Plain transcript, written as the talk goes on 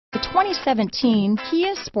2017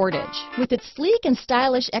 Kia Sportage. With its sleek and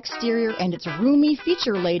stylish exterior and its roomy,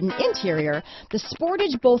 feature-laden interior, the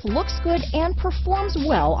Sportage both looks good and performs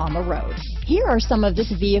well on the road. Here are some of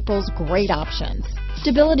this vehicle's great options: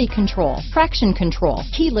 stability control, traction control,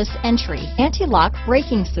 keyless entry, anti-lock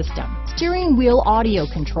braking system, steering wheel audio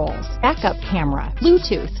controls, backup camera,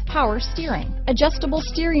 Bluetooth, power steering, adjustable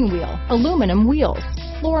steering wheel, aluminum wheels,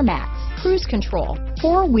 floor mats, cruise control,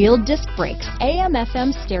 four-wheel disc brakes,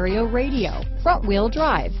 AM/FM stereo radio, front-wheel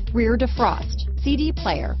drive, rear defrost, CD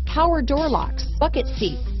player, power door locks, bucket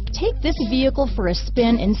seats. Take this vehicle for a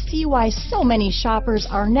spin and see why so many shoppers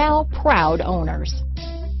are now proud owners.